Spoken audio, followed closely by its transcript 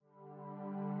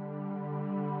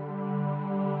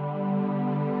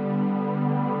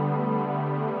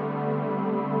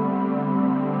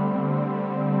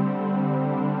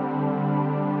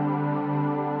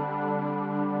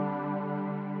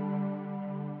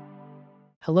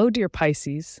Hello, dear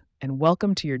Pisces, and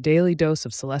welcome to your daily dose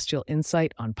of celestial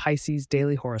insight on Pisces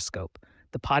Daily Horoscope,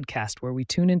 the podcast where we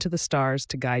tune into the stars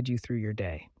to guide you through your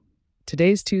day.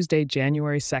 Today's Tuesday,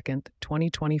 January 2nd,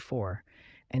 2024,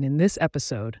 and in this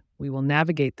episode, we will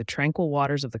navigate the tranquil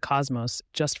waters of the cosmos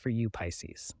just for you,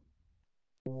 Pisces.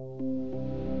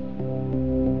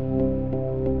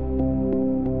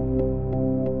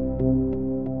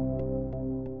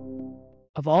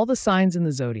 Of all the signs in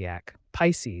the zodiac,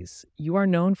 Pisces, you are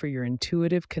known for your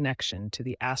intuitive connection to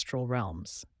the astral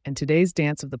realms, and today's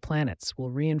dance of the planets will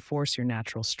reinforce your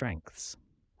natural strengths.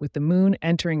 With the moon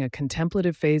entering a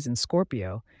contemplative phase in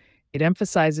Scorpio, it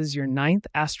emphasizes your ninth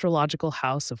astrological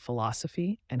house of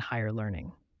philosophy and higher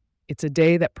learning. It's a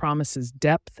day that promises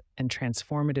depth and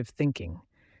transformative thinking,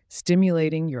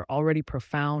 stimulating your already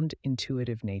profound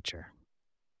intuitive nature.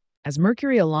 As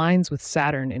Mercury aligns with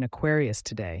Saturn in Aquarius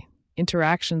today,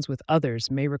 interactions with others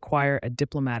may require a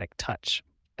diplomatic touch,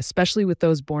 especially with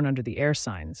those born under the air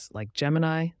signs like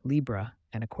Gemini, Libra,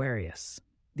 and Aquarius.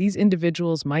 These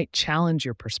individuals might challenge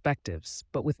your perspectives,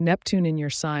 but with Neptune in your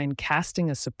sign casting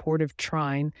a supportive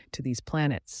trine to these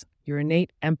planets, your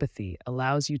innate empathy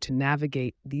allows you to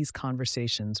navigate these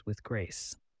conversations with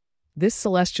grace. This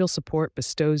celestial support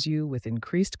bestows you with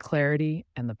increased clarity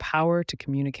and the power to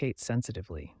communicate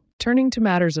sensitively. Turning to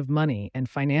matters of money and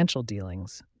financial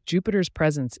dealings, Jupiter's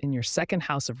presence in your second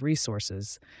house of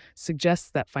resources suggests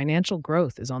that financial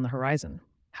growth is on the horizon.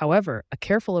 However, a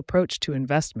careful approach to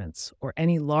investments or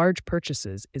any large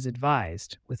purchases is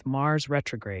advised with Mars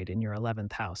retrograde in your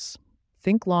 11th house.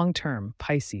 Think long-term,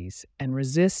 Pisces, and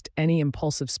resist any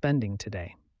impulsive spending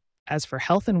today. As for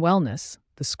health and wellness,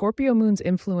 the Scorpio moon's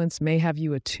influence may have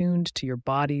you attuned to your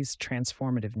body's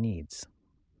transformative needs.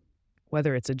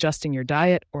 Whether it's adjusting your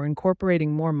diet or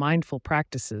incorporating more mindful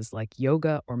practices like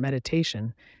yoga or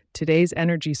meditation, today's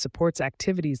energy supports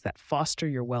activities that foster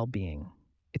your well-being.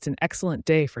 It's an excellent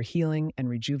day for healing and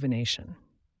rejuvenation.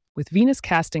 With Venus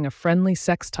casting a friendly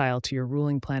sextile to your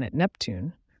ruling planet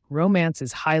Neptune, romance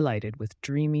is highlighted with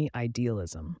dreamy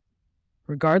idealism.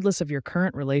 Regardless of your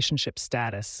current relationship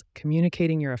status,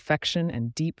 communicating your affection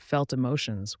and deep-felt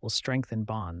emotions will strengthen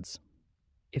bonds.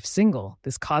 If single,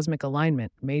 this cosmic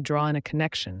alignment may draw in a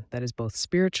connection that is both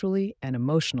spiritually and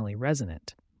emotionally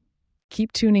resonant.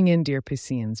 Keep tuning in, dear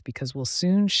Pisceans, because we'll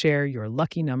soon share your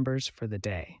lucky numbers for the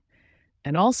day.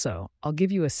 And also, I'll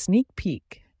give you a sneak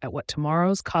peek at what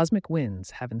tomorrow's cosmic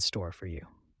winds have in store for you.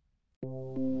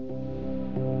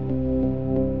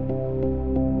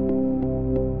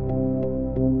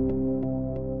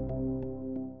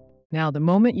 Now, the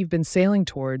moment you've been sailing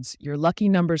towards, your lucky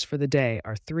numbers for the day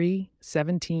are 3,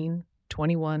 17,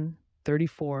 21,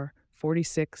 34,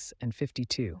 46, and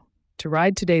 52. To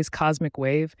ride today's cosmic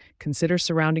wave, consider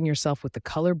surrounding yourself with the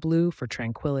color blue for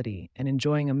tranquility and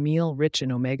enjoying a meal rich in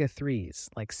omega-3s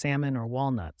like salmon or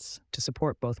walnuts to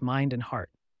support both mind and heart.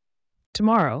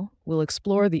 Tomorrow, we'll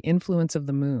explore the influence of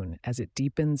the moon as it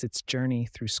deepens its journey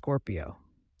through Scorpio,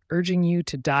 urging you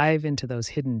to dive into those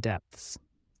hidden depths.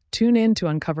 Tune in to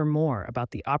uncover more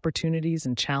about the opportunities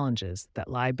and challenges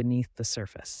that lie beneath the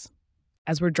surface.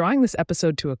 As we're drawing this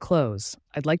episode to a close,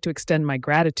 I'd like to extend my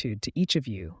gratitude to each of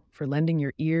you for lending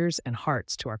your ears and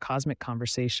hearts to our cosmic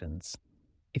conversations.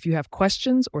 If you have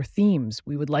questions or themes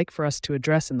we would like for us to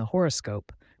address in the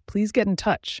horoscope, please get in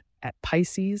touch at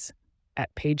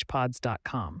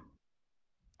pisces@pagepods.com.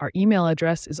 Our email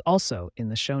address is also in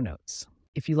the show notes.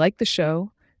 If you like the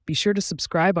show, be sure to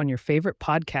subscribe on your favorite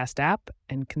podcast app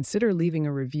and consider leaving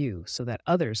a review so that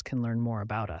others can learn more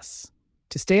about us.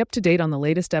 To stay up to date on the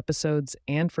latest episodes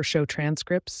and for show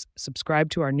transcripts,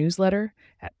 subscribe to our newsletter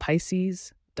at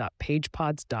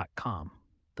pisces.pagepods.com.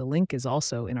 The link is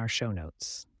also in our show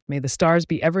notes. May the stars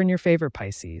be ever in your favor,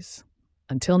 Pisces.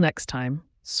 Until next time,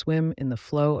 swim in the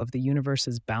flow of the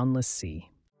universe's boundless sea.